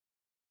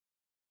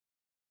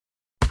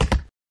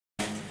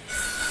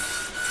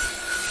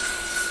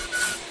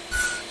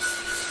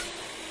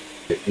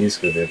He's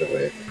good the other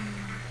way.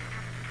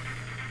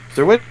 Is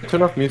there a way to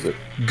turn off music?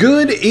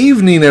 Good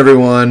evening,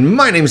 everyone.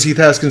 My name is Heath,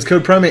 Haskins,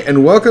 Code Primate,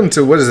 and welcome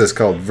to, what is this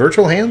called?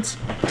 Virtual Hands?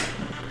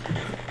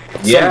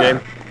 Yeah. Some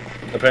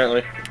game,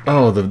 apparently.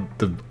 Oh, the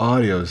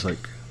audio is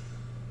like...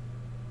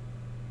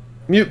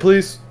 Mute,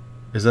 please.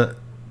 Is that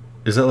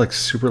like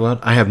super loud?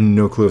 I have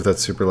no clue if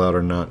that's super loud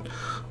or not.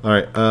 All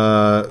right,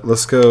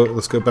 let's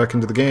go back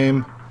into the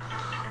game.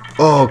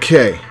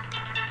 Okay.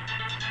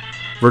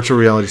 Virtual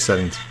reality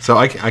settings. So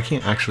I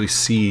can't actually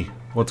see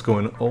what's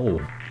going on. Oh.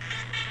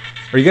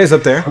 Are you guys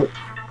up there?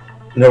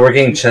 No, we're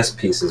getting chess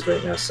pieces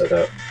right now set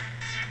up.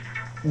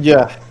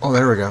 Yeah. Oh,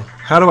 there we go.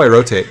 How do I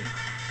rotate?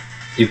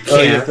 You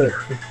can't.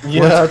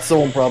 Yeah, that's the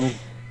one problem.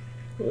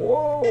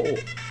 Whoa.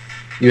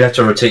 You have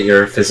to rotate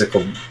your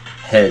physical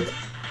head.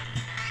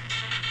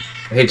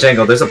 Hey,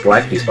 Jengle, there's a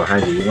black piece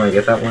behind you. You want to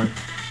get that one?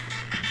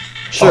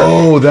 Sure.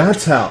 Oh,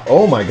 that's how.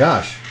 Oh my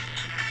gosh.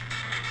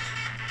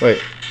 Wait,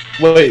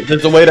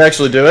 there's a way to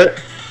actually do it?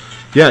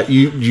 Yeah,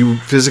 you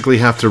physically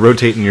have to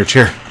rotate in your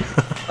chair.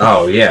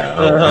 Oh, yeah.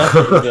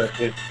 Oh.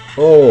 Exactly.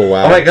 Oh,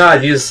 wow. Oh my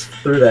god, you just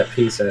threw that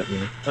piece at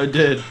me. I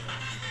did.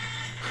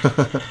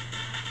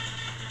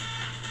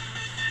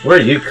 Where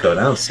are you, Code?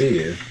 I don't see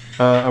you.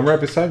 I'm right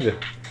beside you.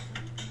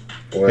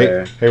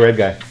 Where? Hey, red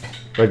guy.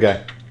 Red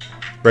guy.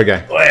 Red guy.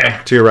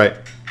 Where? To your right.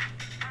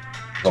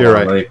 Hold your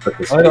on, right. Let me put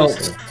this I don't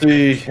piece in.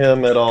 see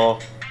him at all.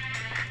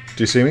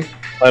 Do you see me?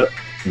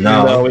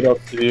 No. No, we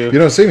don't see you. You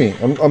don't see me.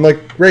 I'm like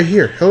right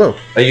here. Hello.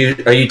 Are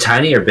you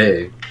tiny or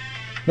big?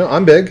 No,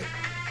 I'm big.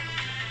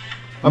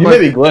 You may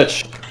be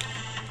glitched.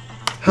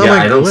 How yeah,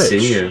 am I don't glitched?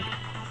 see you.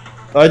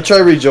 I'd try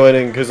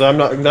rejoining because I'm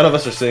not. None of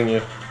us are seeing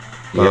you.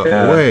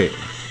 Yeah. Wait.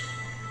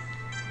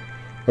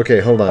 Okay,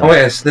 hold on. Oh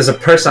wait, there's a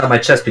person on my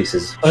chess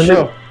pieces. I Shoot.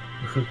 know.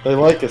 They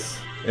like us.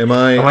 Am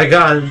I? Oh my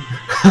god.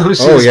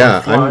 Oh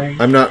yeah,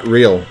 I'm not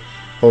real.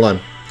 Hold on,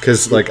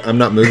 because like I'm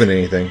not moving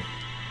anything.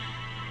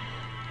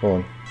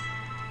 Hold on.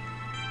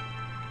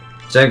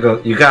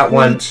 Jengle, you got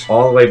one What?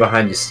 all the way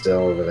behind you still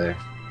over there.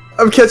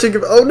 I'm catching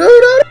him. Oh no!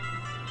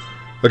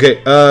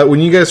 Okay,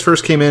 when you guys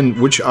first came in,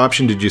 which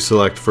option did you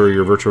select for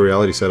your virtual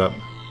reality setup?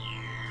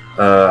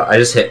 I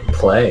just hit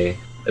play.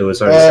 It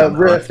was already on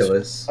Rift.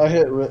 Oculus. I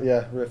hit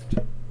Rift.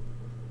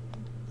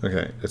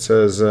 Okay, it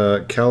says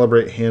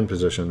calibrate hand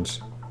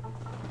positions.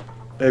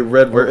 Hey,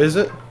 Red, where is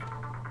it?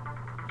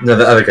 No,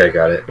 the other guy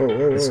got it. Whoa, whoa,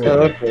 whoa, It's whoa.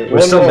 good. Okay.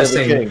 We're still The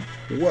missing king.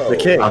 Whoa. The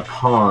king. a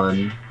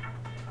pawn.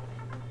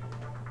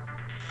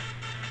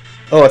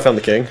 Oh, I found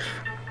the king.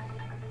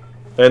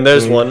 And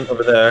there's one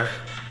over there.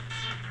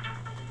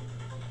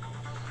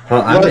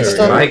 Well, I'm What?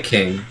 missing my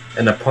king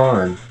and a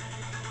pawn.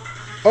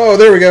 Oh,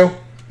 there we go.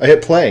 I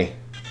hit play.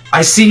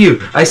 I see you!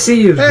 I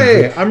see you!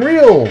 Hey, I'm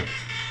real.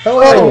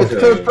 Hello. Oh, it's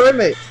Okay. Code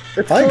Primate.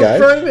 It's Hi, Code guys.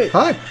 Primate.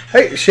 Hi.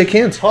 Hey, shake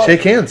hands. Hi.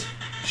 Shake hands.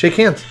 Shake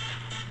hands.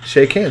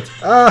 Shake hands.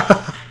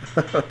 Ah.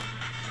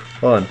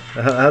 Hold on.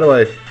 How do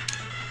I?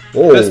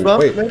 Whoa. Fist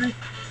bump, Wait. maybe?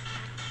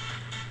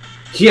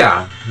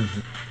 Yeah!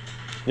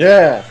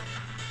 Yeah.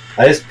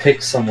 I just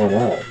picked someone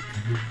up.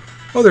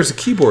 Oh, there's a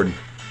keyboard.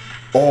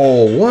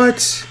 Oh,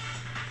 what?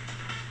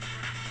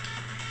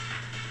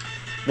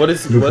 What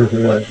is what? don't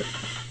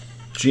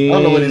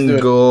know what he's doing.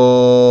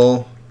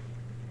 Jingle.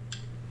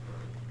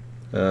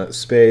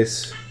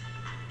 Space.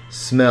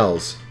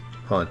 Smells.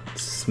 Hold on.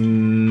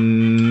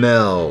 Smells.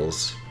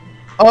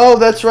 Oh,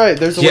 that's right.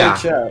 There's a Yeah. way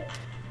to chat.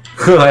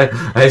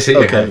 I see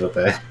your Okay. hand with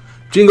that.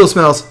 Jingle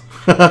smells.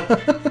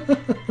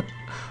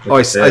 Oh,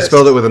 I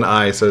spelled it with an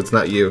I, so it's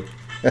not you.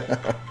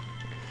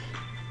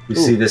 You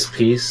see this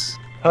piece?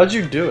 How'd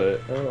you do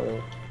it? I don't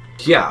know.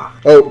 Yeah.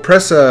 Oh,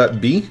 press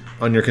B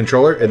on your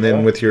controller, and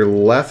then with your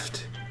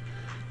left,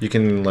 you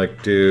can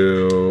like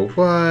do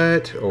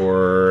what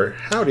or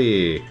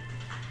howdy,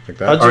 like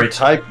that. How'd you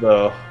type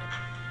though?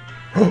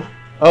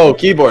 Oh,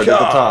 keyboard at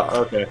the top.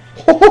 Okay.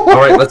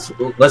 Alright,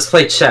 let's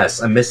play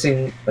chess. I'm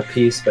missing a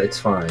piece, but it's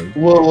fine.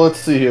 Well, let's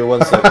see here.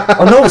 One second.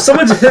 Oh no,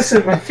 someone just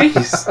hit my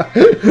piece!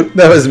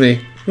 That was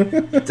me.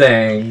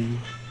 Dang.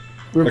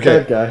 We're Okay.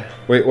 bad guy.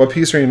 Wait, what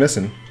piece are you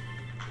missing?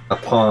 A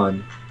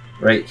pawn.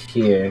 Right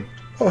here.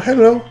 Oh,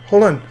 hello.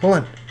 Hold on.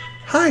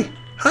 Hi.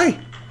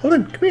 Hold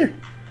on. Come here.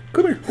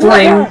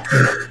 Flame!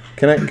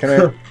 Can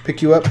I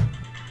pick you up?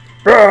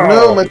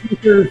 No, my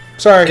picture.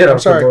 Sorry. Get I'm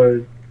off sorry. the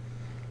board.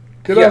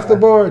 Get Yeah. off the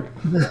board.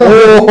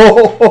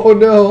 Oh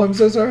no! I'm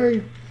so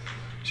sorry.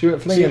 She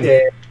went She flinging.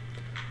 did.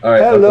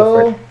 Alright,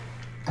 Hello.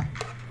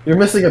 You're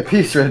missing a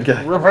piece, Red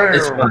guy.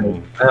 It's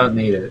fine. I don't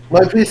need it.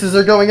 My pieces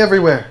are going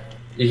everywhere.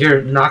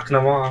 You're knocking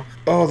them off.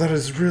 Oh, that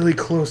is really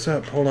close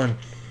up. Hold on.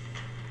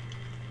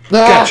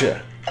 Ah!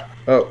 Gotcha.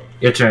 Oh,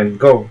 Your turn.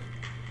 Go.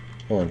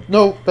 hold on.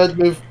 No, bad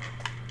move.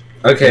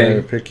 Can I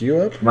Okay. pick you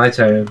up? My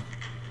turn.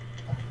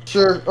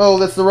 Sure. Oh,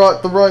 that's the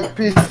wrong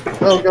piece.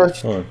 Oh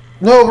gosh. Hold on.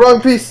 No,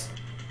 wrong piece.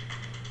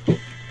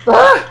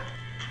 Ah!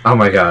 Oh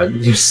my god.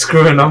 You're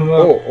screwing them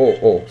up.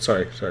 Oh.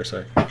 Sorry.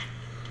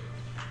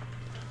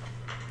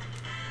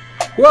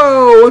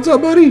 Whoa, what's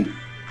up, buddy?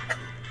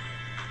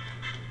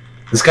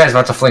 This guy's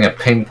about to fling a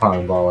ping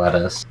pong ball at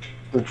us.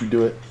 Don't you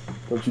do it.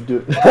 Don't you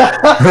do it.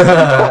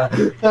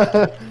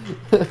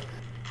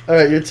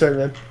 Alright, your turn,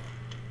 man.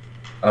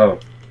 Oh.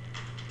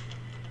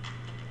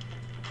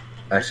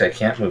 Actually, I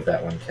can't move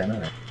that one, can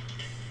I?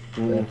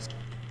 Mm.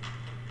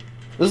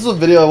 This is a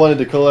video I wanted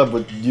to collab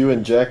with you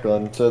and Jack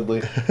on,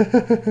 sadly.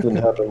 Didn't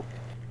happen.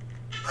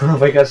 Oh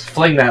my gosh,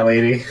 fling that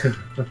lady.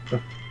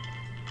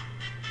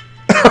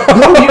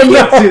 Oh, you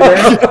can't do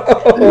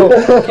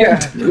that.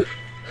 Yeah.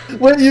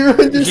 What you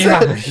ruined your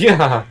set?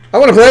 Yeah. I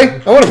want to play.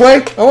 I want to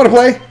play. I want to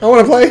play. I want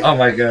to play. Oh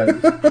my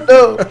god.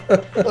 No.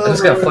 I'm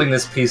just gonna fling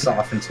this piece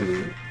off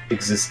into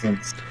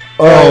existence.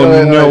 Oh,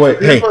 Alright, no way.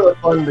 Here's Hey, where the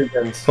fun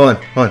begins. hold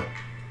on.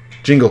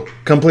 Jingle,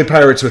 come play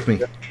pirates with me.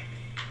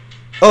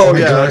 Oh, my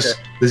yeah. gosh. Okay.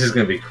 This is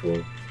gonna be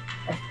cool.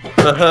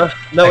 No, I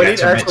we got need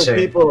too actual much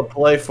people to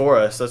play for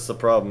us. That's the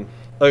problem.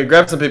 Okay,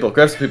 grab some people.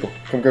 Grab some people.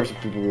 Come grab some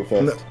people real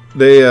fast.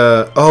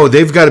 No,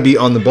 they've got to be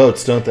on the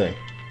boats, don't they?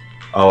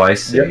 Oh, I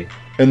see. Yep.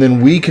 And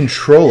then we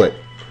control it.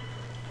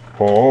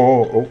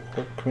 Oh,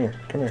 come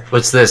here.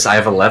 What's this? I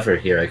have a lever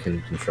here I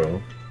can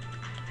control.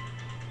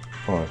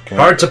 Hold on,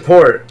 Hard to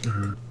port.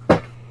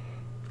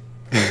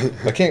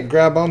 I can't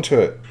grab onto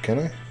it, can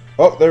I?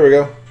 Oh, there we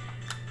go.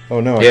 Oh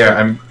no. I Here,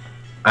 can't.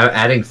 I'm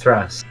adding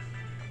thrust.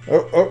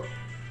 Oh.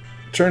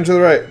 Turn to the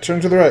right. Turn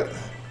to the right.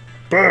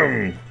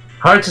 Boom.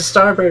 Hard to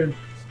starboard.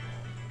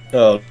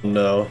 Oh,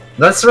 no.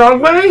 That's the wrong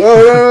way.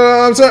 Oh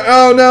no, I'm sorry.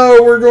 Oh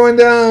no, we're going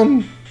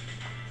down.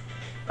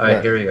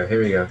 Alright, here we go.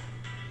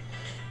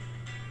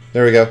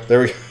 There we go.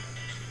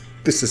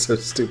 This is so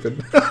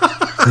stupid.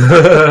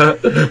 There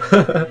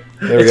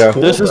we go.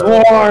 Cool, This is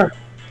though. war!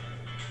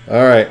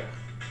 All right.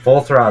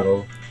 Full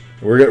throttle.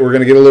 We're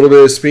gonna get a little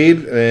bit of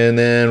speed, and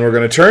then we're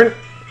gonna turn.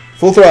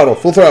 Full throttle.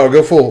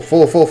 Go full.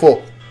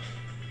 All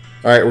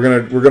right, we're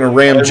gonna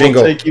ram I will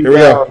Jingle. take you Here we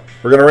go. down.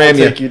 We're gonna ram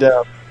I'll take you. you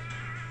down.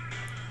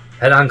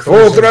 Head on Full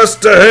collision.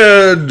 thrust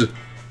ahead.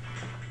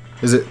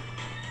 Is it?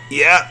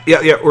 Yeah.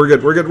 We're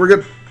good.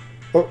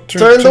 Oh,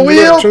 Turn the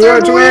wheel, To the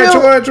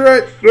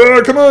right.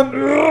 Oh, come on.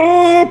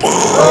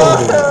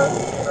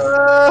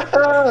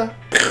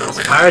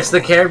 It's Pirates of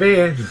the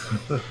Caribbean.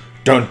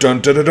 Dun.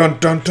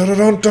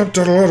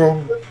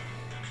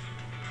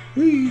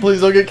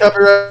 Please don't get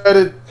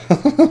copyrighted.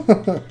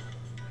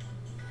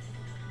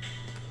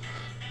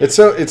 It's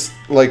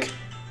like,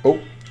 oh,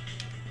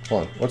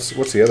 hold on. What's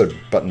the other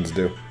buttons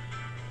do?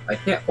 I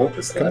can't hold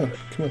this Come lever.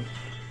 on.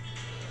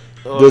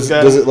 Oh, Does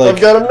it like?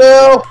 I've got him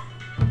now!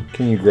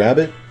 Can you grab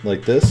it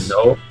like this?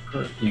 No,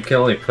 you can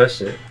only push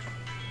it.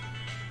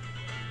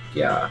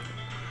 Yeah.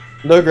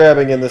 No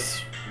grabbing in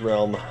this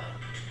realm.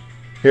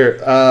 Here,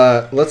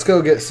 let's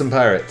go get some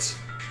pirates.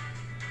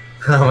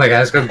 Oh my god, I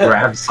was gonna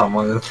grab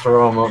someone and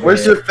throw them over.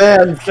 Where's here. your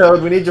fans,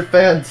 Code? We need your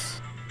fans.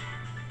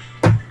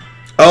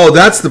 Oh,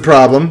 that's the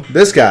problem.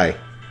 This guy.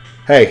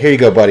 Hey, here you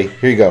go, buddy.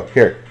 Here you go.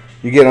 Here,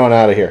 you get on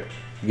out of here.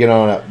 You get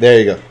on up. There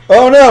you go.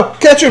 Oh no!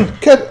 Catch him!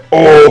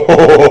 Oh!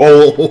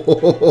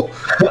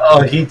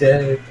 Oh, he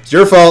did. It's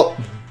your fault.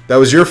 That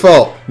was your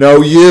fault.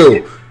 No,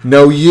 you.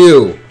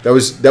 That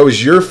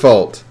was your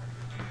fault.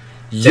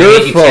 Your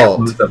you can't fault.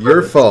 move the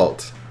Your bird.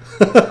 fault.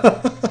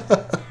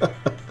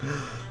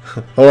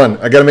 Hold on.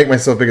 I gotta make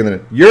myself bigger than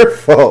it. Your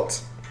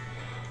fault.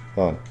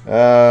 Hold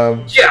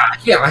on. Yeah.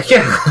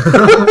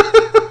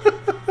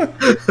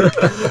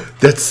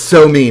 That's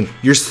so mean.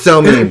 You're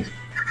so mean.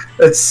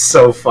 That's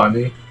so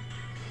funny.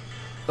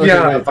 Okay,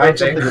 Yeah, wait, bye, don't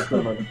Jake. take this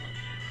one.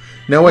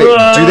 Now wait.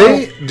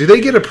 Whoa. Do they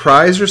get a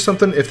prize or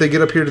something if they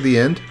get up here to the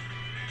end?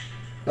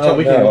 Oh,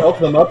 we can help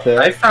them up there.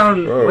 I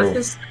found Whoa. what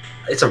is?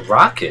 It's a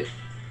rocket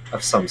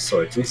of some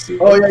sort. You see?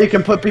 Oh yeah, you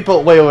can put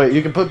people. Wait.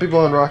 You can put people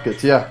on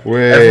rockets. Yeah.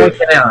 Everyone Wait.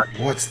 get out.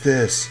 What's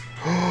this?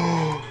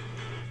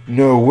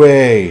 No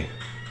way.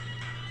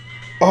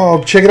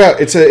 Oh, check it out.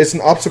 It's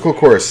an obstacle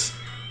course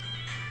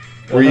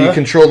where you Uh-huh.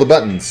 control the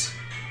buttons.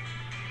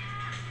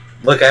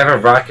 Look, I have a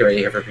rocket right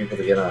here for people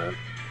to get on.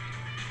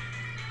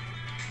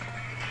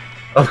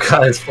 Oh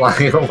god, it's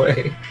flying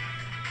away.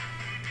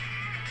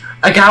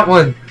 I got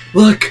one.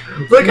 Look,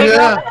 I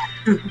got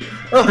one.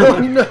 Oh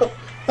no.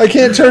 I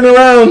can't turn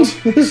around.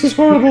 This is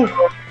horrible.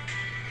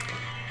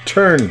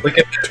 Turn. Look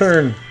at this.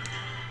 Turn.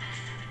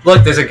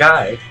 Look, there's a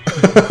guy.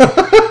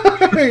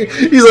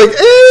 He's like,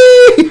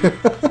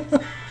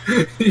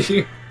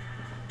 hey!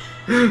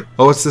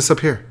 Oh, what's this up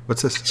here?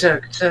 What's this?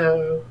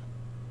 Chow.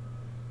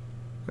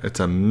 It's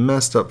a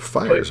messed up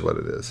fire is what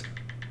it is.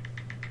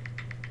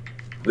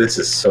 This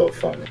is so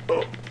funny.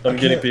 I'm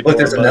getting people. Look,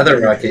 there's on another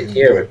mine. rocket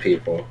here with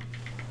people.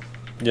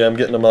 Yeah, I'm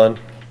getting them on.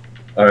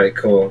 Alright,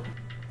 cool.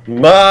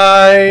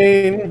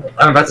 Mine.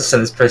 I'm about to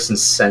send this person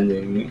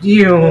sending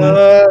you.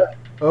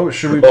 Oh,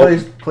 should we Oh,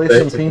 play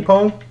some ping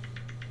pong?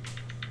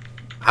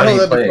 How do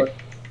you that'd be play?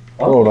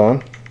 fun. Hold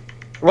on.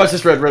 Watch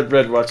this,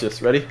 red. Watch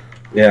this. Ready?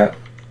 Yeah.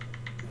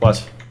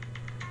 Watch.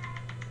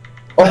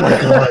 Oh my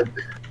god.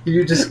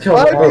 You just killed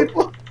Five all.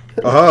 people.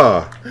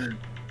 Ah.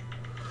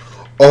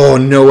 Oh,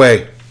 no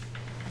way.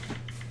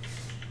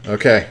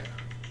 Okay.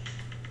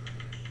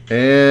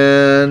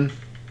 And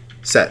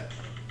set.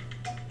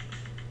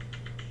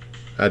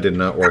 That did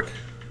not work.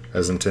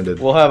 as intended.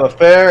 We'll have a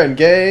fair and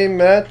game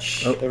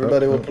match. Oh,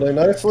 Everybody will play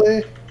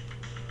nicely.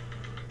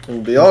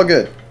 And be all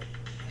good.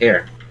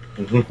 Here.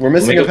 We're missing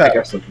Let a me go pick paddle.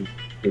 up some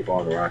people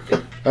on the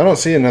rocket. I don't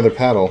see another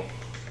paddle.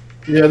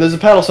 Yeah, there's a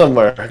paddle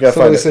somewhere. I gotta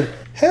Somebody find it. said,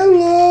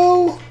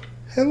 hello.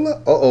 Hello.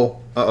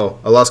 Uh-oh. Uh-oh.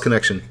 I lost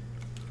connection.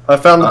 I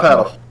found the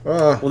paddle.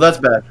 Well, that's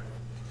bad.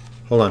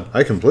 Hold on.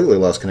 I completely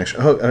lost connection.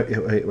 Oh,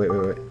 wait.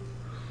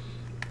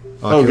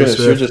 Oh, goodness.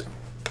 You're just...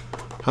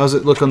 How's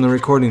it look on the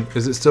recording?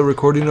 Is it still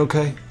recording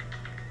okay?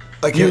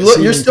 I can't You look,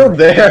 see you're anything. still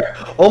there.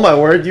 Oh, my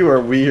word. You are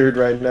weird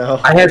right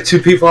now. I have 2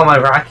 people on my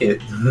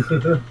rocket.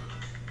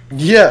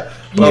 Yeah.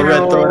 Oh, You Red,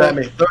 know- throw it at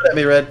me. Throw it at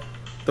me, Red.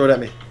 Throw it at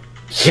me.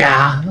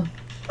 Yeah.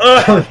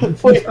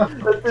 Wait,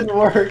 that didn't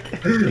work.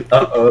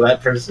 Uh-oh, that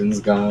person's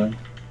gone.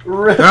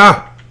 Red.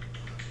 Ah!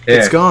 Here.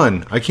 It's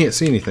gone. I can't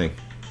see anything.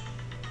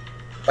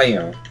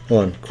 Bam.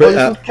 Hold on. Oh, Quit. you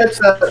should catch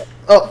that.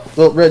 Oh,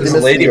 well, Red, There's you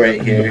a missed lady the, right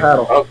the here.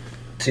 paddle. Oh,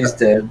 she's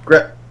dead.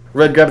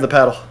 Red, grab the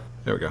paddle.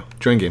 There we go.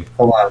 Join game.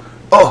 Hold on.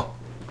 Oh!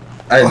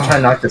 I'm trying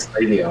to knock this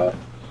lady off.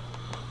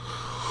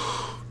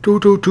 Do.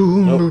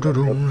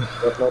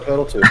 That's my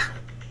paddle, too.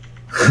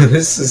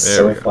 This is There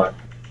so we go. fun.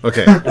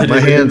 Okay. My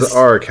hands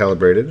are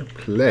calibrated.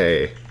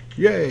 Play.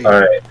 Yay.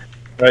 Alright.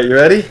 All right, you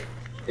ready?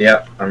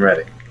 Yep, I'm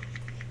ready.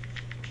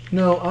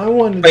 No, I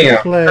wanted Bam.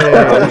 to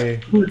play.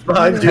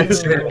 Behind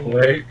you.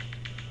 Wait.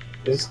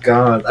 It's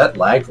gone. That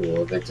lagged a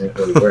little bit. Didn't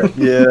really work.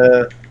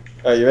 Yeah.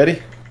 All right, you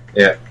ready?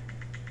 Yeah.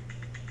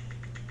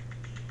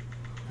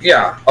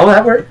 Yeah. Oh,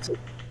 that worked.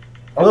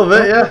 A little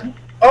bit, yeah.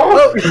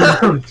 Oh!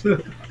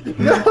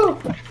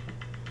 No.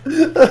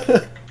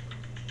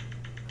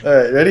 All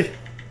right, ready?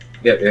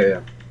 Yeah.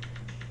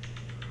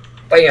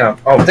 Bam!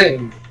 Oh,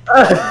 dang!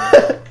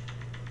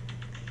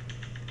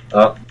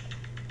 Oh.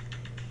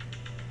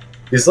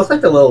 These look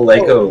like the little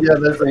Lego. Oh, yeah,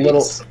 there's a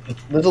little- crates.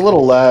 There's a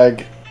little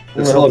lag.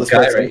 There's I'm a gonna little help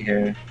guy this right person.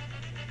 here.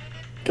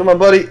 Come on,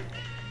 buddy.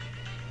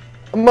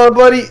 Come on,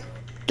 buddy.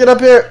 Get up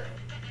here.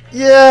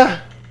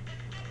 Yeah.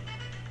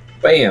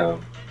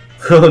 Bam!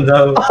 Oh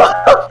no!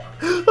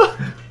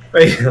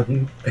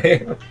 Bam!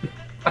 Bam!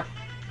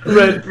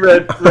 Red.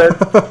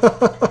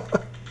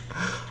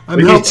 I'm, What are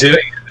you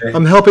doing?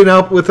 I'm helping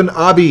out with an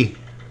obby.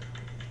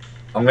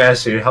 I'm gonna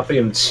ask you, helping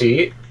him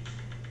cheat?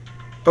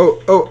 Oh,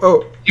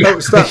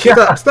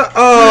 stop.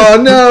 Oh,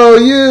 no,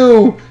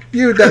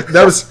 you.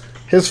 That was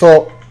his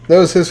fault.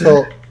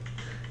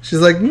 She's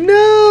like,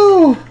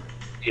 no.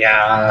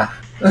 Yeah.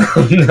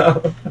 Oh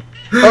no.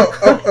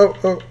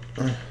 Oh.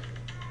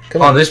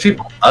 Come Oh, on. there's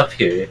people up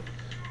here.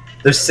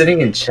 They're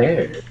sitting in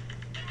chairs.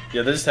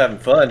 Yeah, they're just having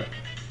fun.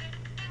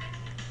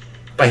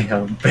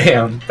 Bam!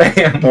 Bam!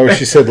 Oh,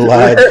 she said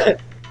lad.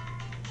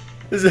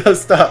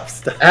 Stop.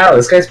 Ow,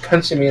 this guy's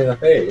punching me in the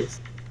face.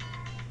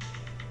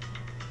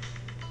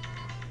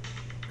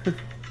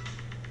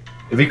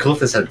 It'd be cool if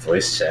this had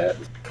voice chat.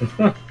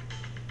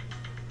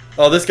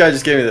 Oh, this guy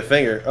just gave me the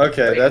finger.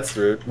 Okay, that's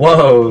rude.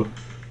 Whoa!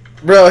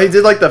 Bro, he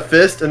did like the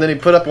fist, and then he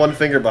put up one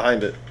finger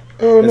behind it.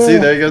 Oh, And no. see,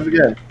 there he goes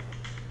again.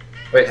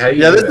 Wait, how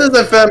you Yeah, do this that?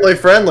 isn't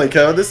family-friendly,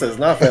 Code. This is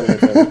not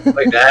family-friendly.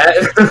 Like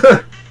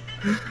that?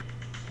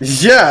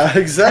 Yeah,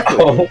 exactly.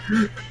 Oh.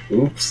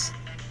 Oops.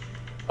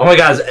 Oh my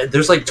god,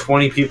 there's like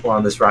 20 people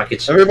on this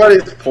rocket ship.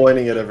 Everybody's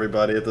pointing at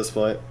everybody at this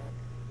point.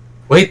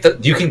 Wait,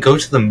 you can go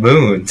to the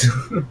moon.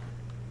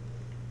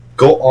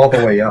 Go all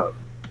the way up.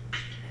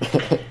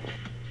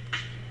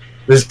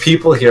 There's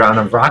people here on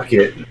a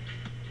rocket.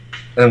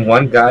 And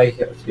one guy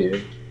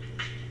here.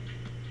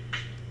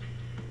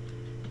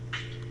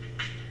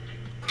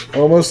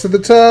 Almost to the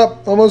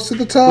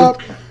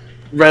top.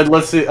 Red,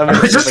 let's see. I I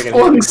just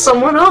flung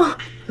someone off.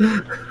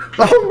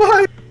 Oh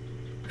my!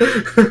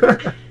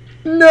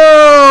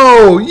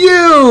 No,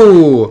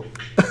 you.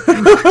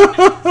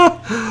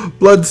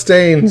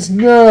 Bloodstains.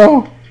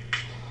 No.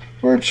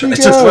 Where'd she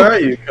It's just go? Where are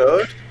you,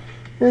 Code?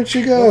 Where'd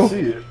she I go? don't see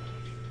you.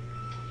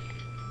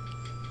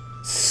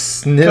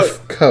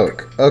 Sniff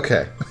Coke.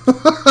 Okay.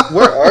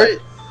 Where are you?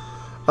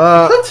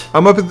 What?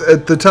 I'm up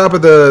at the top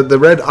of the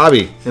red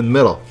obby in the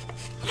middle.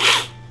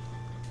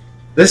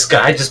 This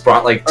guy just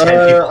brought like 10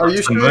 people. Are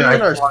you to the moon. shooting I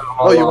or? flung them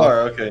all Oh, you off. are.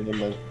 Okay, never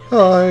mind.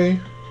 Hi.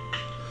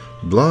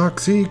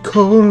 Bloxy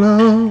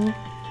Cola.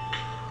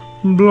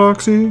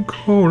 Bloxy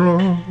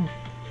Cola.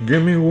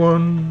 Give me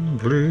one,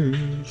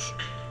 please.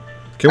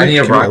 Can I we need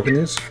a rocket. open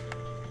these?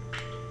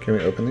 Can we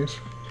open these?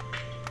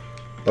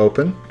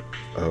 Open.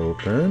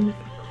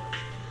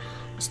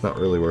 It's not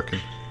really working.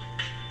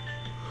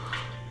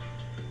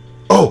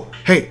 Oh,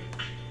 hey.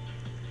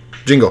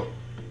 Jingle.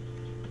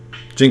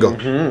 Jingle.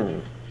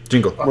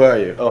 Where are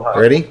you? Oh, hi.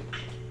 Ready?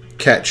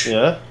 Catch.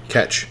 Yeah.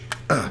 Catch.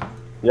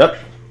 Yep.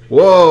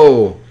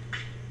 Whoa.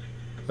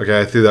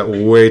 Okay, I threw that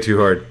way too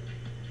hard.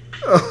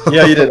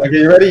 Yeah, you did. Okay,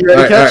 you ready? You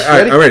ready, catch? All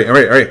right, Ready? I'm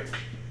ready.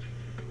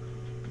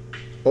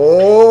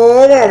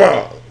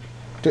 Oh,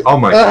 Oh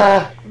my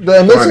god. did I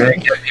I'm miss gonna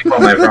it? get people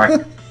on my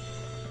rocket.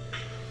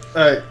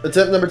 Alright,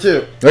 attempt number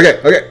 2. Okay.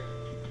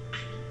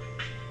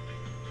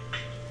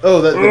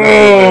 Oh, that.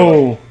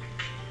 Oh.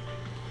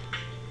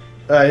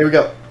 Alright, here we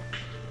go.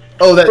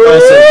 Oh, that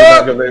also did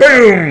not go very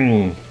well.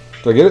 Boom.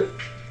 Did I get it?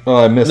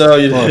 Oh, I missed. No,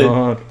 you Hold on, didn't.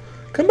 hold on.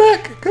 Come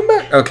back, come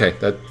back. Okay,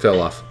 that fell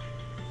off.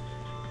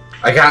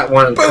 I got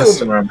one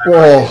customer.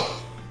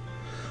 Oh.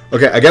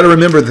 Okay, I got to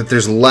remember that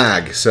there's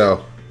lag.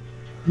 So.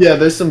 Yeah,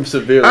 there's some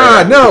severe.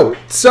 Ah, no!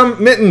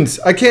 Some mittens.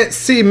 I can't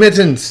see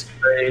mittens.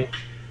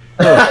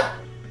 Oh.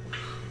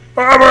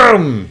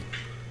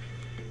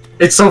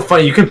 It's so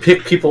funny. You can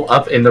pick people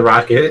up in the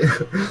rocket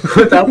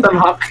without them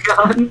hopping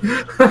on.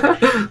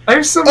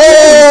 I'm so.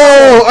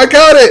 Oh! I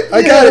got it!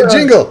 I got it!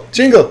 Jingle!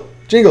 Jingle!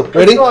 Jingle!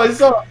 Ready? I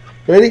saw.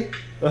 Ready?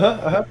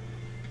 Uh-huh.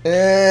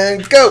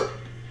 And go!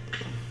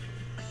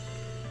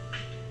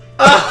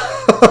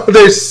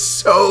 There's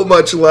so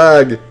much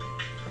lag.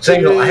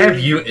 Jingle, I have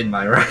you in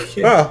my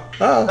rocket. Oh.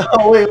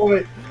 Oh,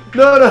 wait.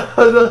 No.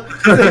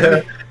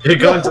 You're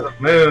going to the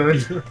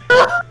moon.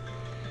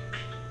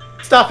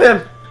 Stop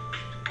him.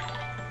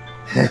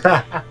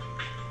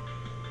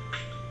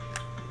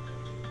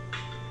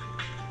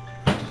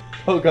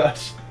 Oh,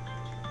 gosh.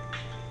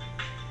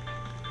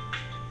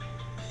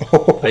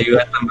 Are you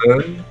at the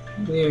moon?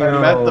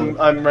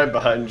 I'm right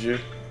behind you.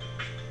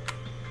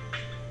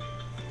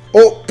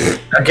 Oh!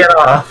 Now get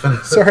off.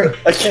 Sorry.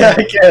 I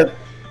can't.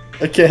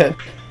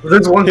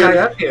 There's one guy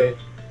up here.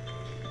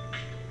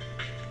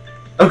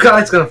 Oh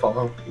god, it's gonna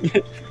fall.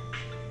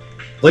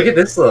 Look at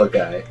this little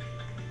guy.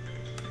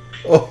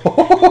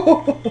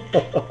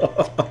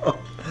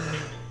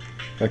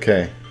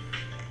 Okay.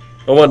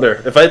 I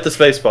wonder if I hit the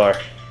space bar.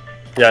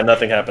 Yeah,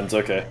 nothing happens.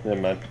 Okay,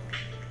 never mind.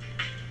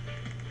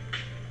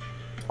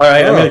 All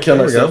right, I'm gonna kill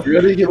there we myself. go. You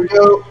ready? Here we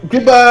go.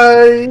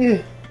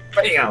 Goodbye.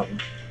 Bam!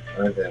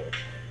 Right there.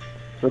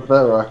 With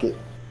that rocket.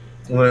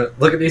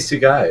 Look at these two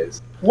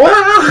guys. Wow! All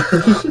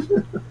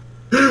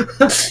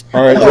right, Oh,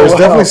 there's wow.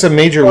 definitely some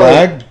major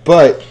lag,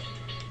 but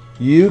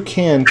you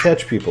can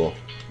catch people.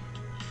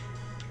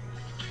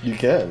 You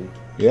can.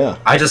 Yeah.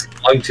 I just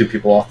flung two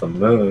people off the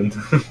moon.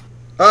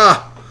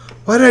 Ah!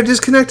 Why did I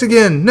disconnect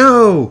again?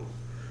 No!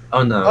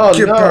 Oh no. Oh,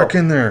 Get no. back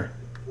in there.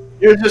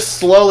 You're just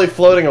slowly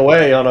floating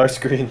away on our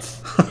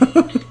screens.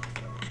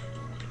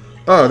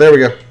 Oh, there we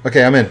go.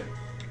 Okay, I'm in.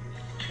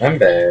 I'm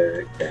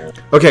back. Yeah.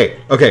 Okay.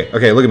 Look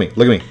at me.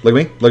 Look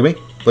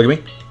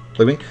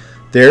at me.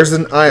 There's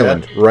an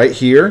island right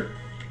here.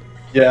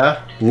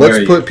 Yeah. Where are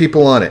Let's you? put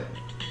people on it.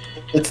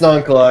 It's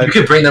non-collide. You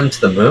could bring them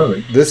to the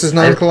moon. This is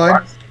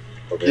non-collide?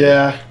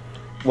 Yeah.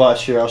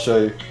 Watch here. I'll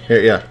show you.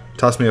 Here, yeah.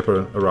 Toss me up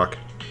a rock.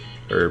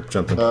 Or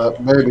something.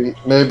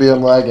 Maybe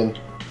I'm lagging.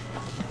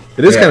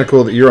 It is Yeah. kind of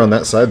cool that you're on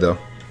that side, though.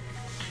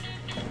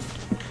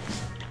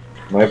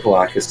 My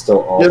block is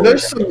still all Yeah, the way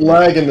there's some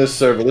lag in this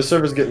server. This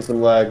server's getting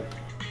some lag.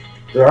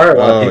 There are a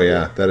lot of Oh, people.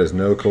 yeah. That is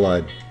no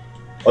collide.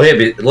 Oh yeah,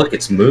 but look,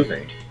 it's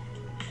moving.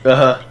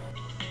 Uh-huh.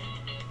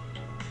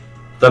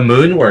 The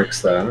moon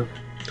works though.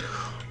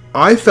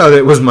 I thought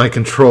it was my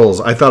controls.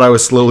 I thought I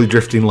was slowly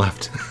drifting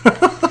left.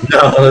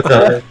 No, it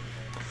doesn't.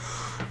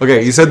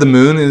 Okay, you said the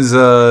moon is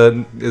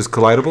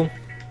collidable?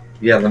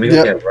 Yeah, let me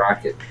go get a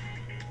rocket.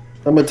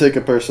 I'm gonna take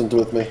a person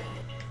with me.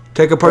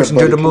 Take a person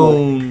buddy, to the come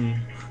on.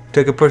 moon.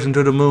 Take a person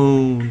to the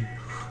moon.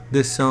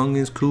 This song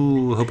is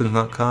cool. Hope it's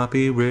not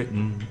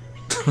copywritten.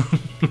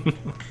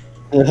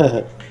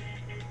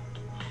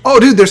 Oh,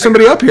 dude, there's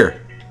somebody up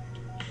here.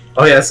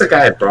 Oh yeah, that's the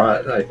guy I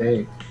brought, I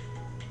think.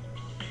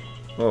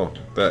 Oh,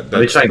 Let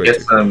me try and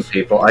get some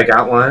people. I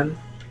got one.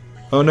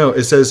 Oh no,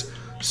 it says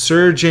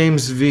Sir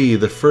James V,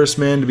 the first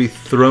man to be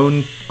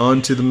thrown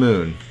onto the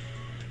moon.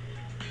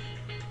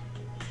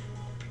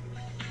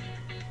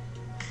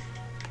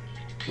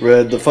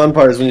 Red, the fun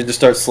part is when you just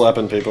start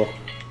slapping people.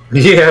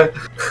 Yeah.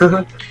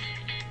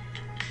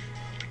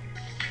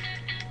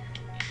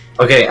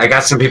 Okay, I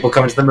got some people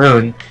coming to the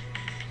moon.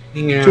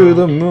 Yeah. To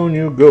the moon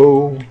you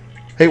go.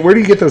 Hey, where do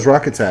you get those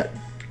rockets at?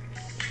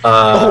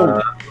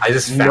 I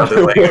just found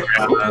it laying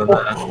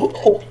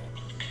around.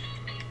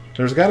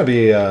 There's got to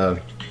be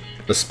a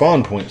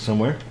spawn point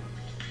somewhere.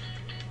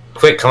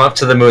 Quick, come up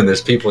to the moon.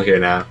 There's people here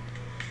now.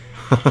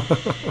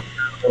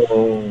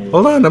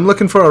 Hold on, I'm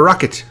looking for a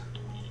rocket.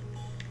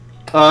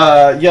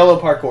 Yellow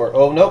parkour.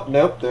 Oh,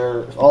 nope.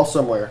 They're all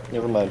somewhere.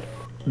 Never mind.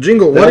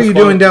 Jingle, what are you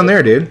doing down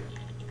there, dude?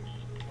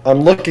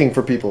 I'm looking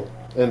for people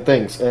and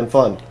things and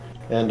fun.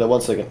 And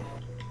 1 second.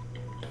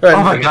 Right.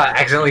 Oh my god, I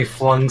accidentally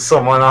flung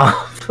someone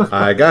off.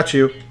 I got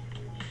you.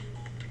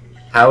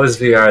 How is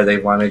VR? They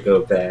want to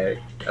go back.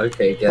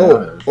 Okay, get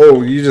on.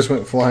 Oh, you just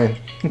went flying.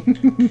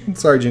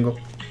 Sorry, Jingle.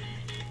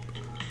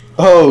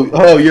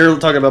 Oh, you're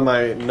talking about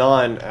my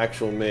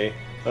non-actual me.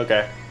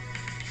 Okay.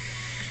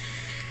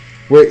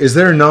 Wait, is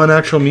there a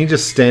non-actual me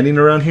just standing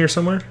around here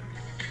somewhere?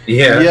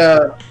 Yeah.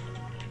 Yeah.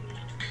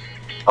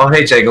 Oh,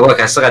 hey, Jangle,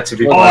 look, I still got two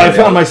people. Oh, I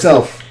found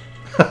myself.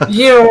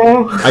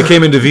 You. I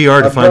came into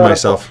VR to find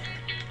myself.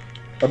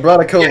 I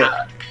brought a cola.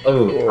 Yeah.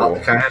 Oh,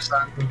 can I have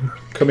some?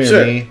 Come here,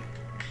 Sure. me.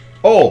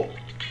 Oh,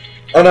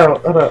 Oh no.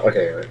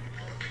 Okay. Wait.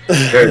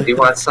 Here, do you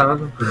want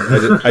some?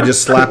 I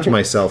just slapped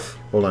myself.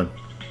 Hold on.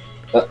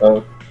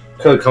 Uh-oh.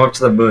 Cool, come up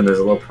to the moon, there's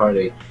a little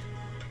party.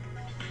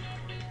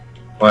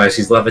 Oh, yeah,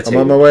 she's levitating.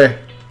 I'm on my way.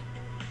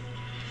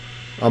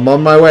 I'm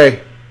on my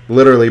way.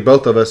 Literally,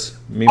 both of us.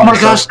 Me, Oh my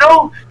myself. gosh,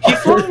 no! Keep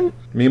flying!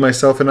 Me,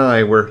 myself, and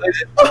I, we're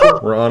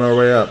on our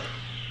way up.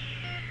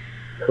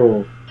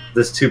 Cool.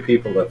 There's 2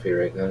 people up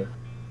here right now.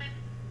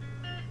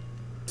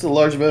 It's a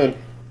large moon.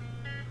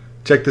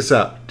 Check this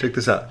out. Check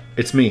this out.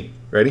 It's me.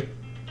 Ready?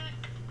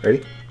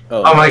 Ready?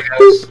 Oh my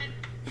gosh.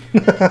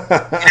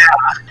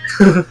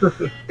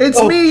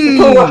 It's me!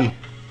 No!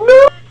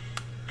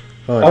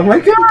 Oh my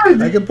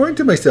god! I can point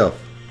to myself.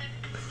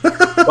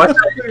 Why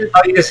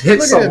you just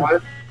hit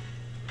someone?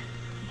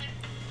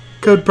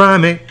 Code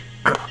Primate.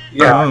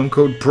 Yeah. I'm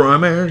Code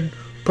Primate.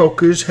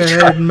 Poke his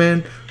head,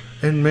 man,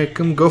 and make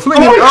him go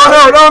flinging.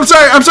 Oh no! I'm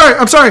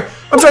sorry!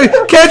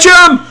 Catch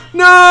him!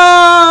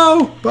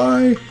 No!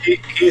 Bye.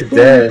 He's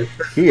dead.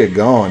 He had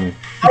gone.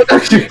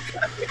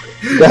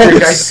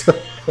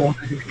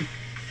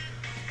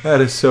 That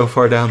is so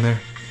far down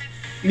there.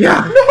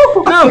 Yeah.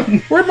 No!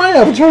 Where'd my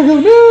avatar go?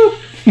 No!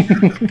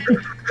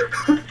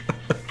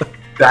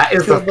 That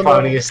is the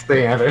funniest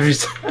thing I've ever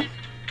seen.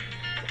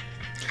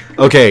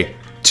 Okay,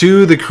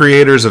 to the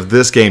creators of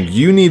this game,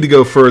 you need to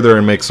go further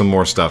and make some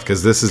more stuff,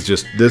 because this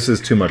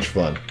is too much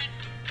fun.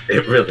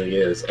 It really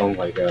is. Oh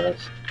my gosh.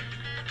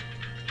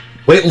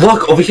 Wait,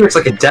 look! Over here it's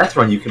like a death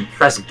run. You can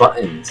press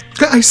buttons.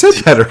 I said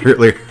that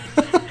earlier.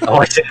 Oh,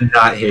 I did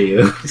not hear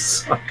you.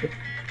 Sorry.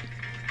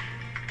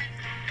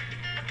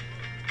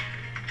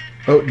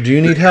 Oh, do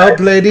you need help,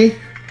 lady?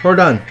 Hold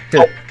on.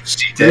 Here. Oh,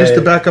 she did. Here's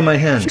the back of my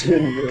hand.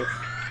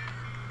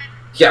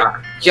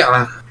 Yeah,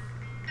 yeah.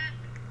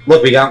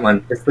 Look, we got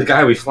one. It's the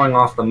guy we flung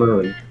off the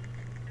moon.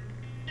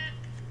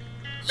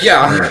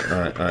 Yeah.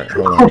 Alright,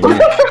 hold on.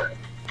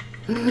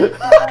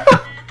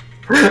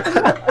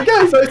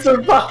 Guys, I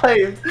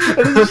survived!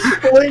 And it's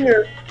a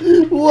slinger!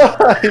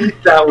 Why?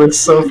 That was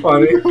so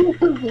funny.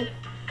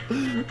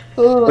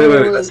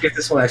 Wait, let's see if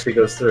this one actually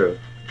goes through.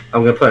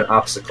 I'm gonna put an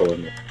obstacle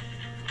in it.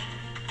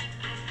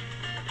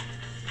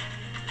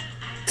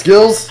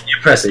 Skills? You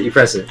press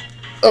it.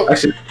 Oh.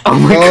 Actually, oh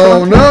my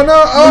Oh, god.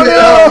 no! Oh,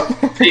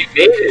 no! You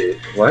made it.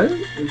 What?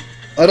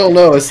 I don't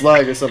know, it's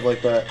lag or something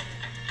like that.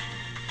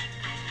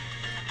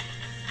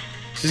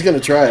 She's gonna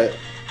try it.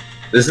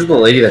 This is the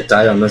lady that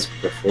died on this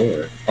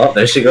before. Oh,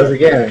 there she goes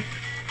again.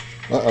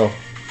 Uh-oh.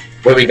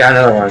 Wait, we got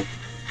another one.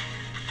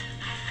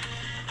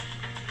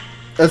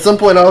 At some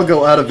point I'll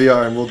go out of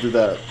VR and we'll do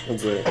that.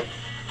 Let's see.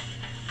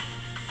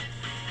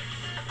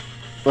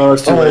 Oh,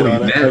 it's too late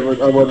on it.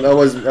 I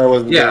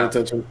wasn't Yeah. paying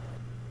attention.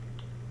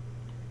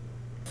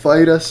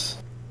 Fight us.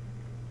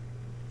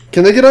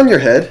 Can they get on your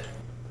head?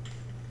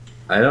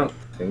 I don't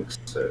think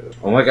so.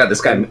 Oh my god,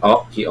 this guy.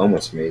 Oh, he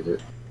almost made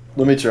it.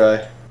 Let me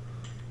try.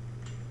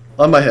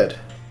 On my head.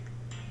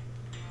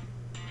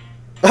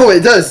 Oh,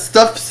 it does.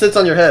 Stuff sits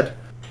on your head.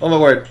 Oh my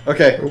word.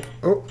 Okay.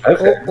 Oh,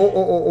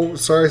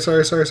 sorry. I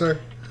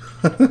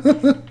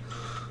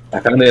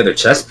found the other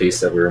chess piece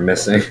that we were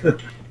missing.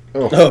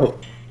 Oh.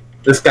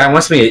 This guy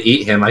wants me to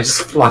eat him. I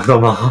just flung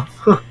him off.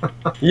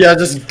 Yeah,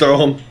 just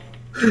throw him.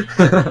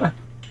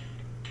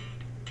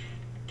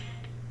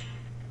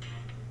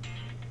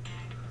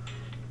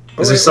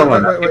 Is there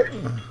someone?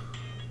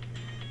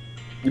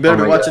 You better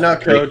be my watching God.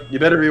 out, Code. You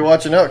better be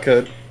watching out,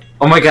 Code.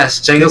 Oh my gosh,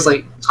 Jangle's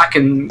like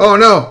fucking. Oh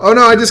no!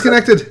 I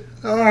disconnected.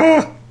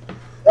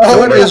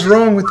 What is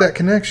wrong with that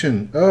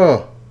connection?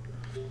 Oh,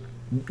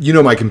 you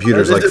know my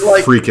computer's Is like it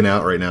like- freaking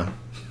out right now.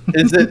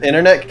 Is it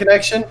internet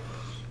connection?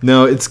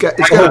 No, it's got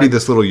to be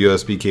this little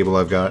USB cable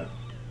I've got.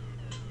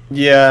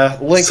 Yeah,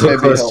 link may So be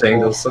close, helpful.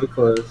 Jangle, so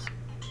close.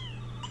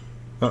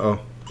 Uh-oh.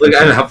 Look,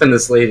 I'm helping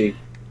this lady.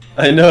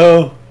 I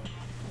know.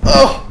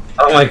 Oh!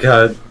 Oh my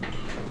god.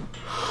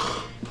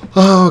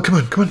 Oh, come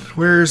on.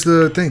 Where's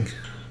the thing?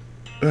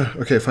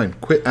 Okay, fine.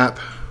 Quit app.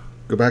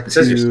 Go back It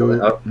says you're still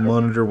to out.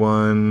 monitor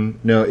one.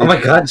 No, Oh my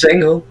god,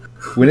 Jangle.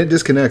 when it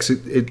disconnects,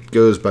 it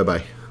goes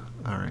bye-bye.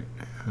 All right,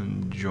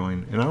 and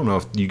join. And I don't know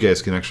if you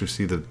guys can actually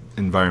see the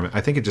environment.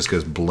 I think it just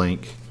goes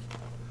blank.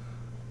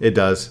 It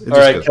does. It All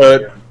right,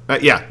 Code.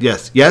 Yeah.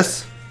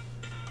 Yes.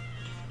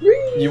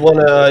 You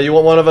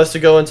want one of us to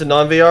go into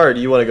non-VR, or do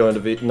you want to go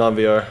into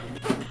non-VR?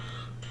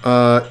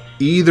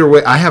 Either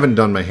way, I haven't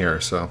done my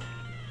hair, so.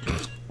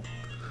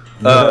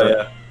 Oh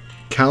yeah.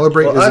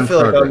 Calibrate Well, is I in feel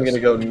like progress. I'm gonna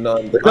go non.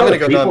 I'm There's gonna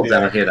go people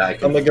down non-VR. here that I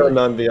can. I'm gonna go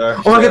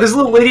non-VR. Oh my god, there's a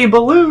little lady in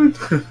balloon.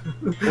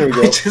 There we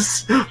go. I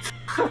just.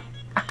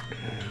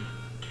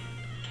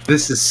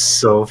 This is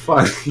so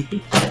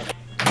funny.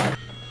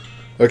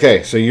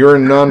 Okay, so you're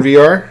in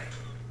non-VR?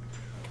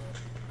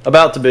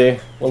 About to be.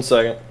 1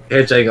 second.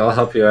 Here, Jangle, I'll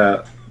help you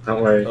out.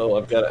 Don't worry. Oh,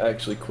 I've got to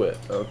actually quit.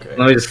 Okay.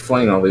 Let me just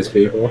fling all these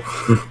people.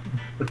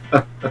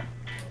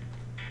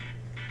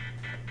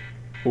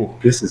 Ooh.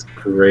 This is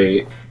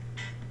great.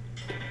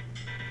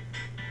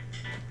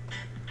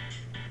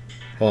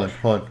 Hold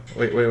on.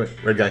 Wait.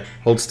 Red guy.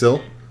 Hold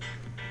still.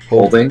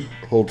 Holding.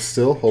 Hold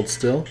still.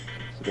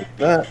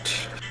 That.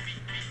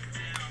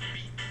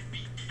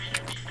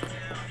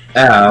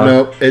 Ow.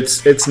 No,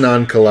 it's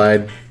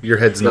non-collide. Your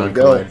head's There we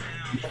go. non-collide.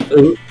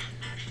 Ooh.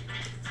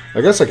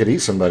 I guess I could eat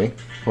somebody.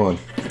 Hold on.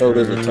 Oh,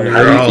 there's a ton of.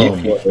 How do you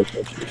Oh. keep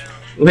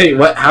people? Wait,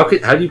 what? How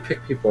do you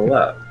pick people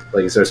up?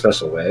 Like, is there a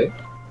special way?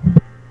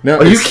 No,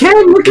 Oh, you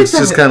can! Look at It's that!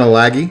 just kind of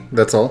laggy.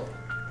 That's all.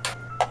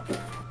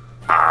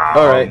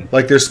 All right.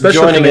 Like there's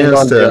special Joining in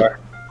commands on VR.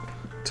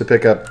 to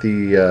pick up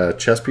the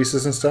chess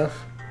pieces and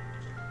stuff.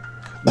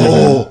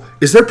 Oh,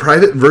 is there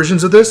private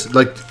versions of this?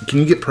 Like, can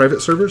you get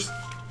private servers?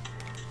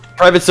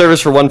 Private service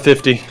for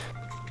 150.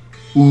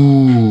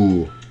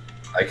 Ooh.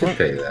 I could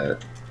pay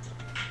that.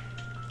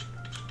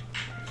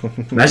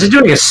 Imagine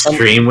doing a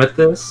stream with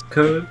this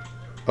code.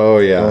 Oh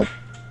yeah.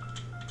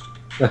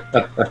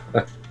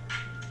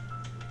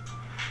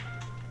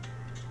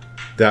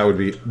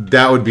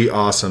 That would be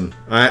awesome.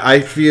 I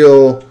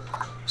feel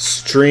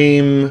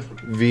stream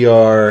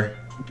VR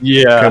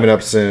coming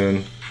up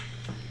soon.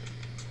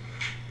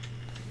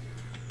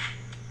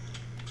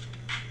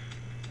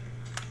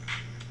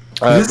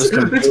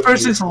 This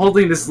person's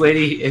holding this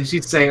lady and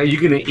she's saying, "Are you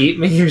gonna eat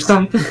me or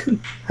something?"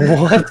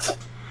 What?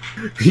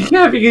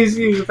 Yeah, because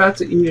he's about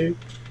to eat her.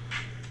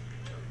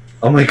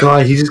 Oh my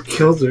god, he just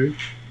killed her.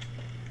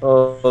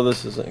 Oh,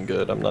 this isn't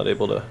good. I'm not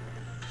able to.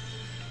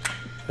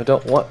 I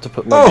don't want to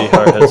put my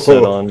VR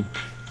headset on.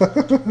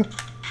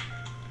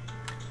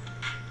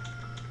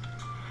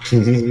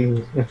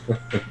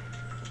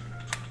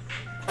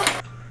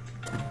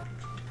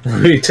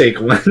 Let me take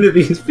one of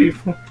these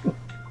people.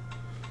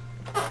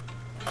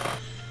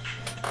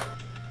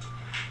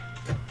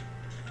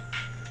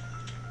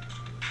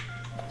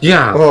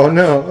 Yeah. Oh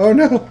no! Oh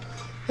no!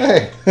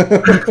 Hey.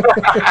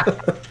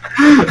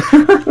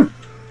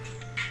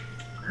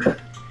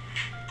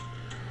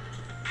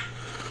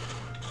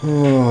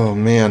 Oh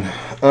man.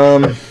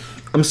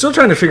 I'm still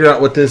trying to figure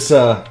out what this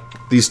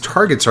these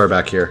targets are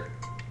back here.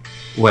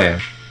 Where?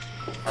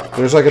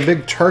 There's like a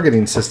big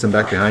targeting system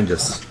back behind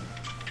us.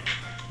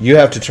 You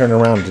have to turn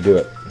around to do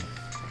it.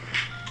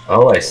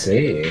 Oh, I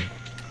see.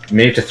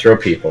 You have to throw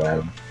people at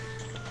them.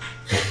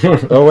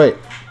 Oh wait.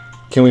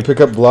 Can we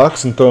pick up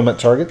blocks and throw them at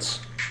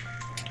targets?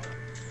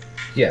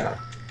 Yeah.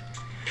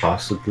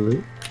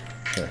 Possibly.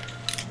 Okay.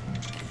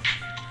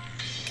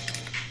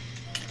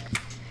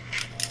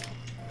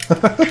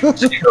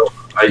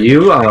 Are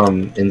you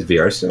in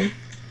VR still?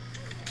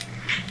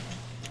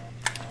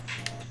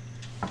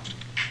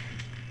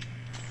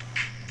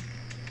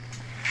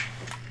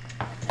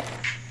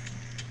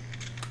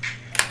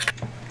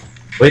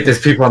 Wait,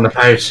 there's people on the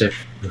pirate ship.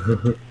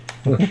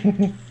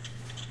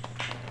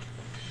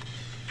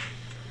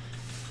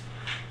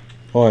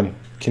 Hold on.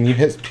 Can you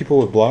hit people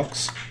with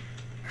blocks?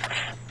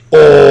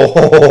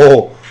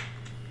 Oh!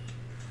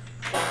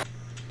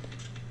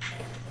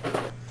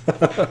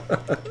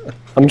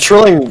 I'm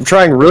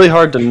trying really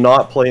hard to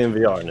not play in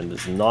VR, and it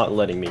is not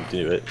letting me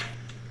do it.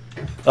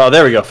 Oh,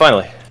 there we go.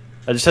 Finally,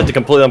 I just had to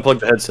completely unplug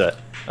the headset.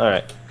 All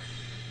right.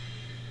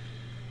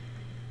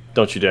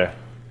 Don't you dare.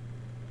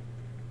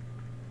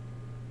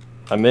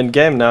 I'm in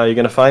game now. You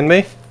gonna find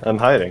me? I'm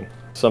hiding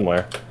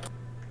somewhere.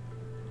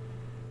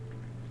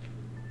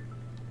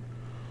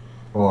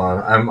 Hold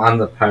on, I'm on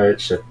the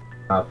pirate ship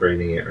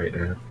operating it right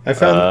now. I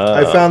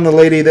found the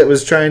lady that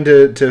was trying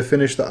to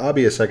finish the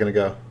obby a second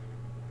ago.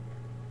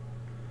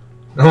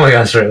 Oh my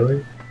gosh,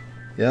 really?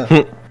 Yeah.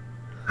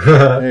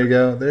 There you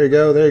go. There you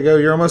go. There you go.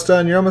 You're almost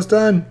done. You're almost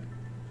done.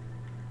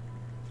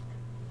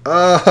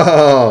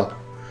 Oh,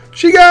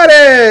 she got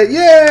it!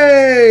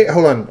 Yay!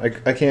 Hold on.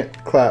 I can't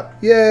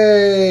clap.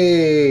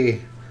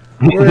 Yay!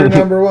 We're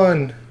number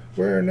one.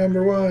 We're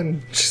number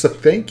one. She's like,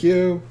 thank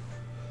you.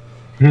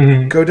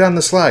 Go down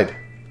the slide.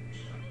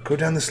 Go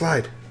down the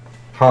slide.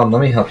 Hold on,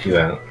 let me help you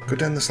out. Go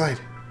down the slide.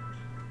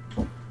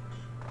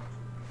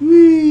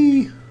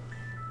 Whee!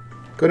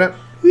 Go down.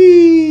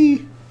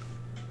 Whee!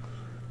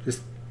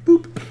 Just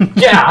boop.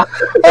 Yeah!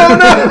 Oh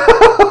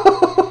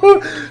no!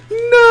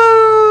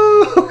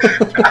 No!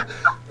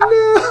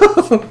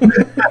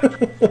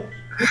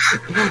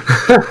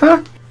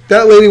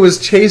 That lady was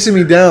chasing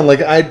me down.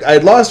 Like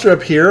I'd lost her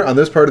up here on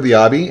this part of the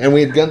obby, and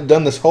we had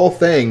done this whole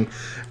thing,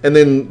 and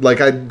then like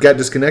I got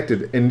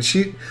disconnected, and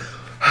she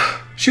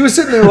was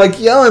sitting there like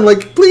yelling,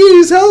 like,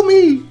 "Please help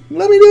me!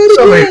 Let me do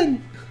it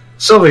again!"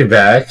 She'll be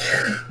back.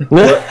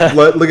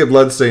 Look at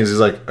Bloodstains. He's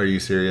like, "Are you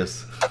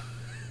serious?"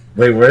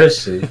 Wait, where is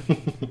she?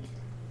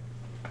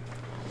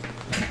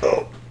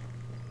 Oh.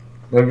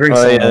 Let me bring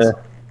someone else.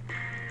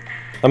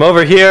 I'm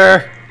over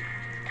here.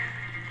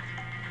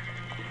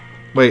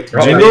 Wait,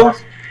 Oh, jingle?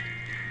 nice.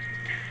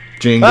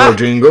 Jingle, Ah!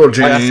 jingle,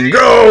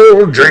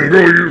 jingle,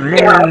 jingle,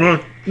 you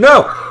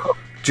no!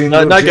 Jingle,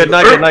 No, not good, jingle.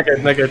 not good, not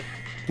good, not good.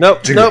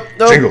 Nope, Jingle, nope,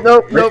 nope, jingle,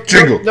 nope, nope,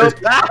 jingle. nope,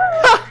 nope.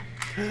 Ah!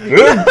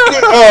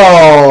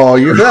 Oh,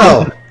 you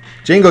fell.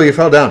 Jingle, you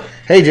fell down.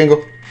 Hey,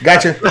 Jingle.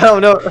 Gotcha. No,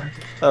 no.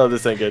 Oh,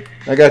 this ain't good.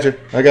 I got you.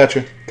 I got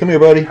you. Come here,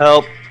 buddy.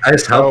 Help, I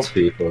just helped Help.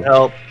 people.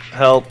 help,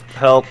 help,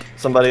 help.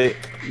 Somebody.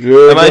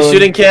 You're Am I going-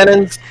 shooting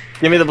cannons?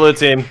 Give me the blue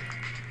team.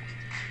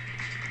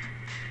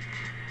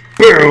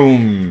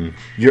 Boom!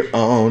 You're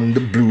on the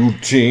blue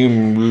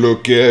team.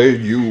 Look at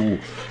you.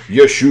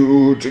 You're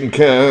shooting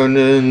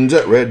cannons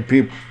at red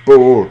people.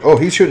 Oh,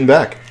 he's shooting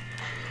back.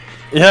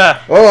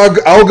 Yeah, Oh,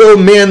 I'll go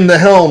man the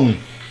helm.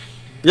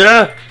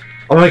 yeah.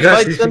 Oh my gosh,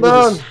 Fight these them people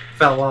on. just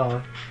fell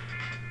off.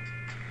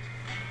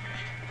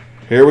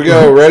 Here we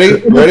go.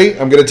 Ready? Ready?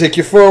 I'm gonna take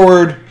you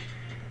forward.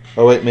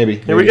 Oh wait, maybe.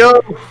 Here we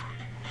go.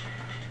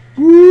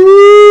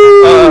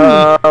 Woo!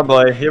 Oh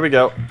boy, here we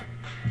go.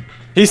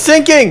 He's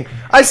sinking!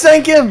 I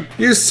sank him!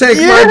 You sank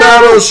my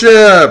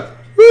battleship!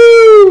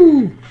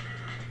 Woo!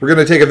 We're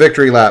gonna take a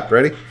victory lap.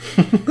 Ready?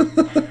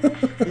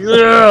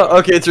 Yeah.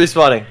 Okay, it's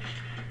respawning.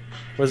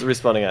 Where's it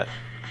respawning at?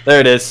 There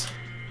it is.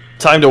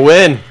 Time to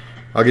win.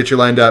 I'll get you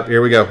lined up.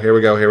 Here we go. Here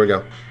we go. Here we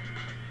go.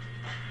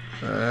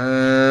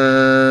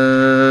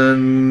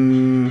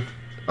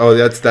 Oh,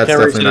 that's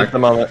definitely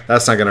not.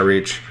 That's not gonna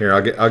reach. Here,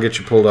 I'll get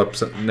you pulled up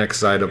next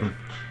side of him.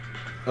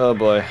 Oh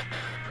boy.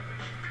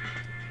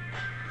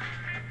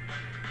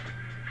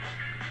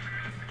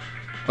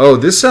 Oh,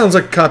 this sounds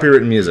like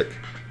copywritten music.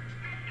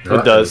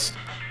 It does.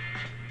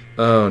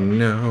 Oh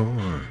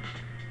no.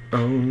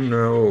 Oh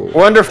no.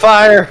 We're under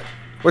fire.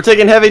 We're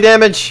taking heavy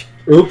damage.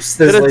 Oops,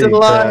 this Get us to lady the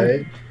line.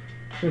 died.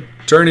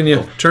 Turning you,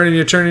 and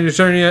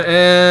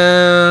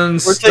We're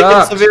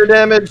stop. taking severe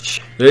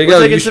damage. There you go.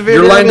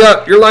 You're lined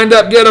up. You're lined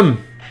up. Get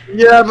him.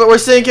 Yeah, but we're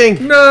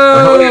sinking.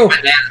 No.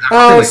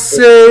 I'll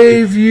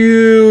save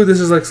you. This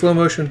is like slow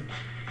motion.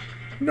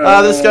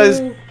 No. This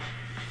guy's.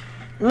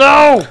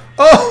 No.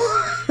 Oh.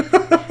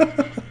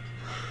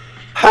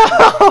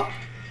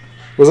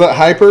 Was that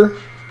hyper?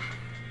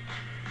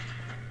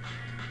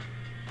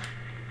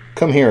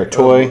 Come here,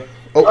 toy.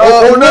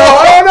 Oh no!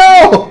 Oh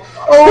no!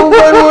 Oh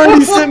my word!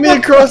 He sent me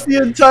across the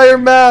entire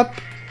map.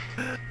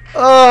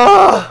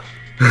 Ah!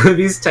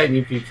 These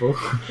tiny people.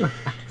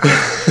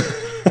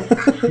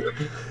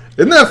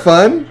 Isn't that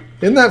fun?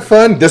 Isn't that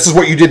fun? This is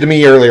what you did to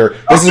me earlier.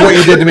 This is what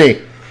you did to me.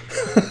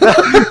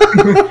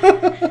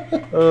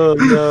 Oh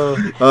no!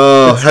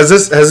 Oh, has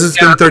this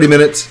been 30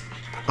 minutes?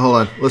 Hold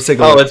on, let's take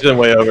a look. Oh, it's been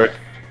way over.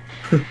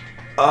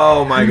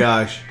 Oh my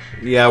gosh!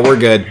 Yeah, we're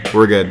good.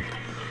 We're good.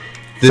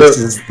 This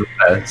is the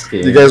best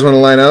game. You guys want to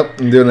line up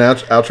and do an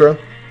outro?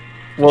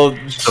 Well,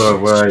 Sure,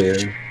 where are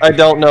you? I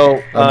don't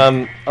know.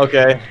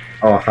 Okay.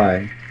 Oh,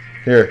 hi.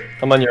 Here,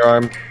 I'm on your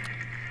arm.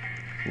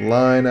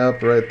 line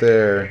up right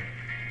there.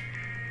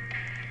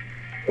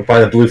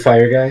 By the blue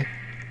fire guy?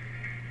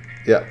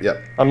 Yep,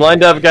 yep. I'm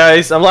lined up,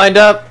 guys. I'm lined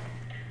up.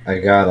 I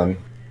got him.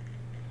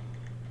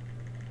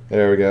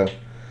 There we go.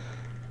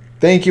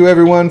 Thank you,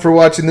 everyone, for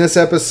watching this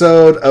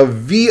episode of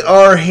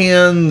VR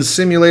Hands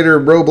Simulator,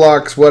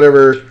 Roblox,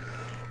 whatever.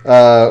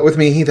 With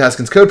me, Heath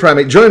Haskins, Code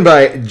Primate, joined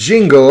by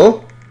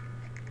Jingle,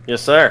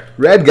 Yes, sir.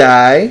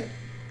 Redguy,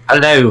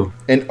 Hello.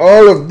 and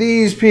all of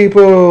these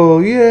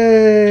people.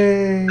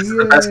 Yay! This is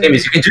the best game.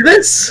 You can do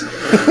this?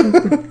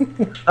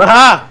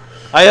 Aha!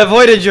 I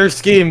avoided your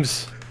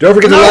schemes. Don't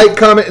forget to like,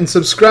 comment, and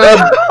subscribe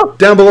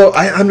down below.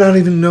 I'm not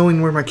even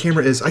knowing where my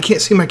camera is. I can't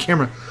see my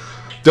camera.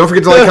 Don't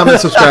forget to like, comment,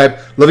 and subscribe.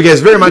 Love you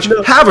guys very much.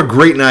 Have a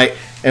great night,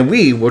 and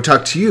we will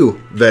talk to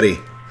you very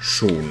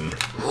soon.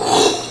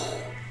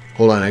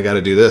 Hold on, I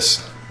gotta do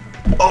this.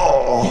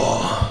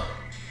 Oh.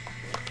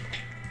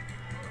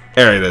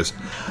 There it is.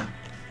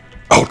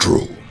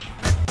 Outro.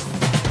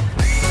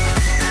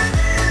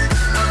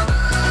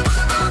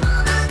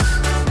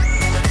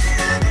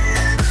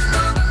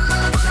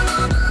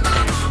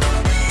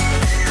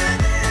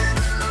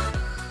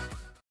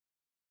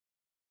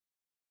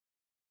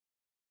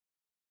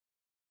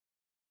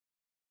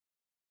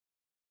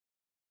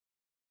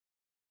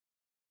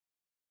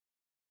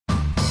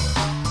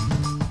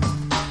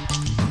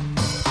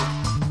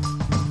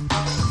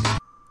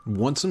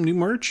 Want some new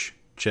merch?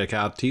 Check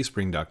out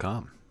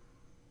teespring.com.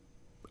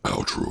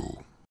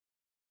 Outro.